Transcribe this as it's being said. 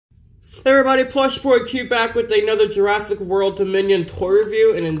Hey everybody, Plush Boy Q back with another Jurassic World Dominion toy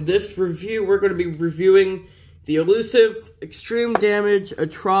review, and in this review we're going to be reviewing the elusive extreme damage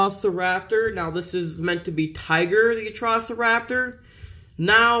Atrociraptor. Now this is meant to be Tiger the Atrociraptor.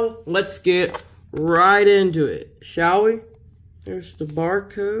 Now let's get right into it, shall we? There's the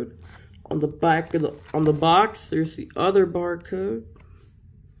barcode on the back of the box. There's the other barcode.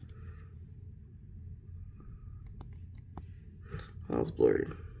 That was blurry.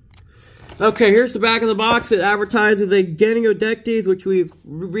 Okay, here's the back of the box. It advertises a Geniodectes, which we've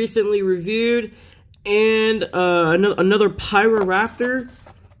recently reviewed, and another Pyroraptor.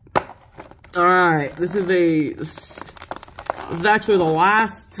 Alright, this is actually the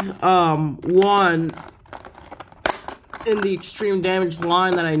last one in the extreme damage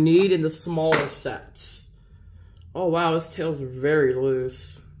line that I need in the smaller sets. Oh wow, this tail's very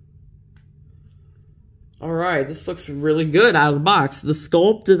loose. Alright, this looks really good out of the box. The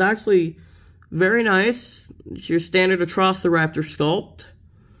sculpt is actually very nice. It's your standard Atrociraptor sculpt.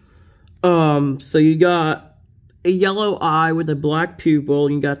 So you got a yellow eye with a black pupil.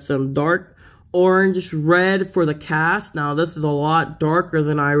 You got some dark orange red for the cast. Now this is a lot darker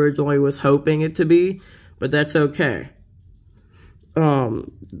than I originally was hoping it to be, but that's okay.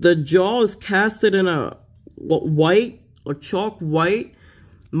 The jaw is casted in a chalk white.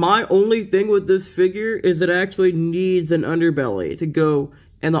 My only thing with this figure is it actually needs an underbelly to go,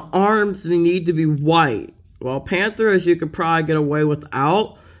 and the arms need to be white. Well, Panther, as you could probably get away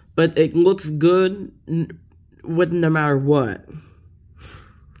without, but it looks good with no matter what.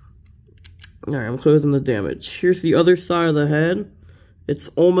 Alright, I'm closing the damage. Here's the other side of the head. It's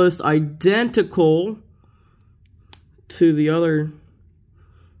almost identical to the other,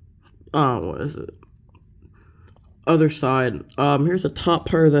 what is it? Other side. Here's the top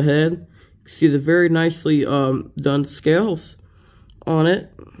part of the head. You can see the very nicely done scales on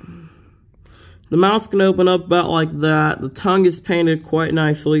it. The mouth can open up about like that. The tongue is painted quite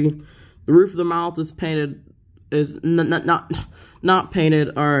nicely. The roof of the mouth is painted, not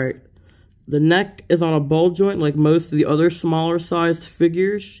painted. Alright. The neck is on a ball joint like most of the other smaller sized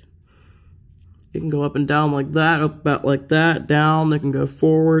figures. You can go up and down like that, up about like that, down. They can go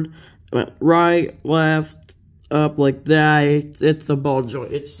forward, right, left, up like that. It's a ball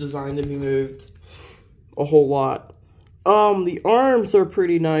joint. It's designed to be moved a whole lot. The arms are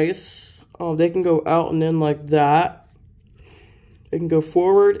pretty nice. They can go out and in like that. They can go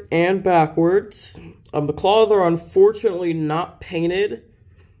forward and backwards. The claws are unfortunately not painted,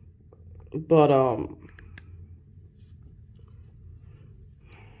 but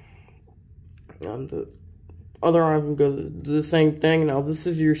the other arm can go the same thing. Now this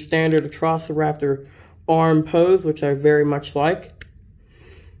is your standard Atrociraptor arm pose, which I very much like.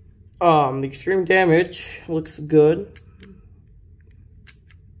 The extreme damage looks good.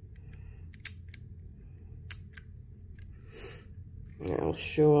 Now I'll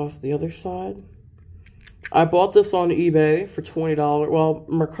show off the other side. I bought this on eBay for $20. Well,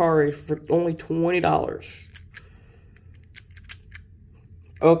 Mercari for only $20.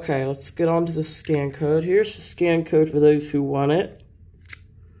 Okay, let's get on to the scan code. Here's the scan code for those who want it.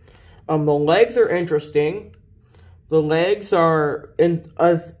 The legs are interesting. The legs are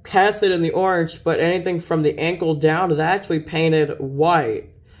casted in the orange, but anything from the ankle down is actually painted white,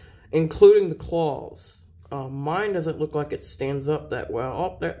 including the claws. Mine doesn't look like it stands up that well.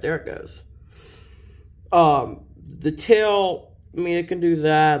 Oh, there it goes. The tail, I mean, it can do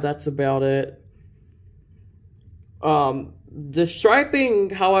that. That's about it. The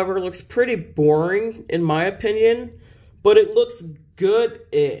striping, however, looks pretty boring, in my opinion, but it looks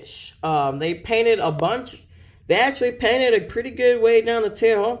good-ish. They painted a bunch. They actually painted a pretty good way down the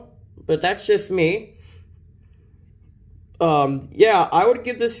tail, but that's just me. Yeah, I would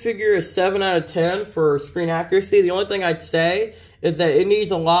give this figure a 7 out of 10 for screen accuracy. The only thing I'd say is that it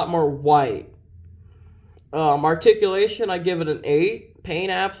needs a lot more white. Articulation, I give it an 8.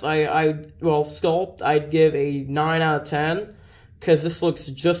 Paint apps, well, sculpt, I'd give a 9 out of 10, because this looks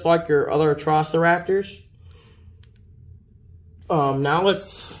just like your other Atrociraptors. Now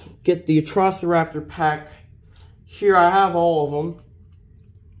let's get the Atrociraptor pack. Here I have all of them.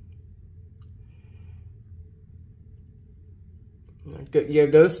 Yeah,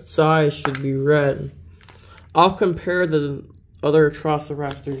 Ghost's eyes should be red. I'll compare the other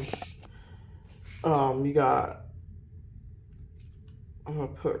Atrociraptors. You got, I'm gonna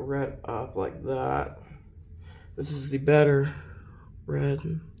put red up like that. This is the better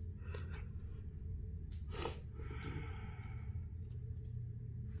red.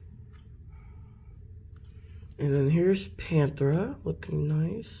 And then here's Panthera, looking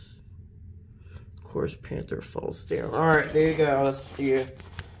nice. Of course, Panther falls down. Alright, there you go. That's the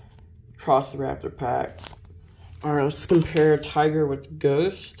Atrociraptor pack. Alright, let's compare tiger with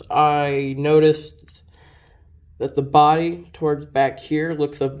ghost. I noticed that the body towards back here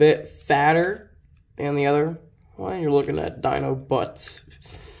looks a bit fatter than the other one. You're looking at dino butts.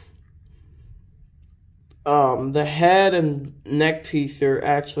 The head and neck piece are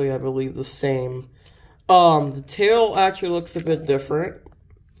actually, I believe, the same. The tail actually looks a bit different.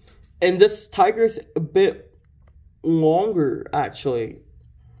 And this tiger's a bit longer, actually.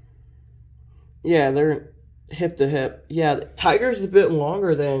 Yeah, they're hip to hip. Yeah, the tiger's a bit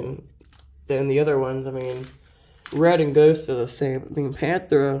longer than the other ones. I mean, red and ghost are the same. I mean,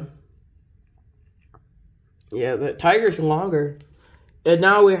 Panthera. Yeah, the tiger's longer. And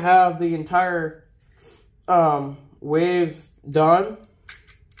now we have the entire wave done.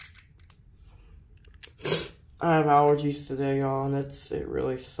 I have allergies today, y'all, and it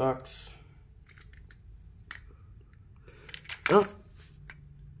really sucks. Oh.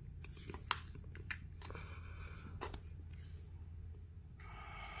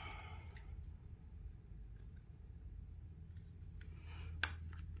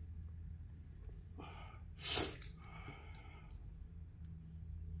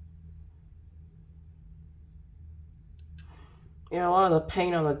 Yeah, a lot of the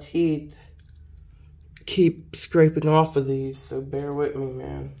paint on the teeth keep scraping off of these, so bear with me,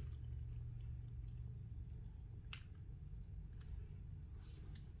 man.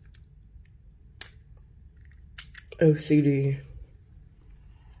 OCD.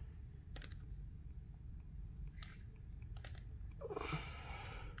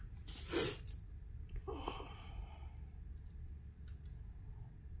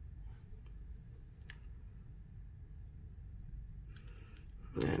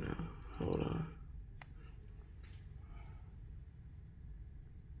 I know. Hold on.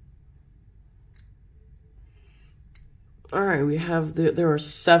 Alright, we have there are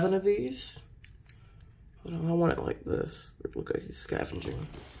 7 of these. I want it like this. It looks like he's scavenging.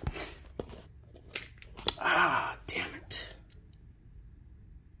 Ah, damn it.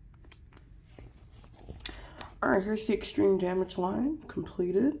 Alright, here's the extreme damage line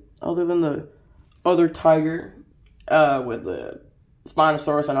completed. Other than the other tiger with the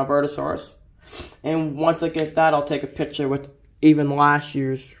Spinosaurus and Albertosaurus. And once I get that, I'll take a picture with even last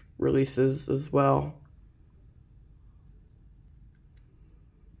year's releases as well.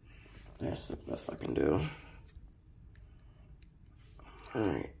 That's the best I can do.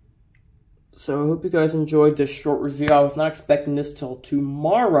 Alright. So I hope you guys enjoyed this short review. I was not expecting this till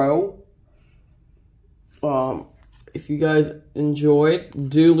tomorrow. If you guys enjoyed,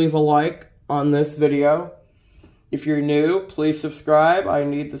 do leave a like on this video. If you're new, please subscribe. I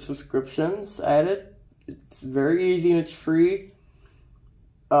need the subscriptions added. It's very easy and it's free.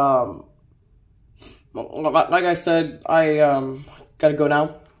 Like I said, I gotta go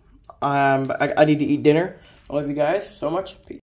now. I need to eat dinner. I love you guys so much. Peace.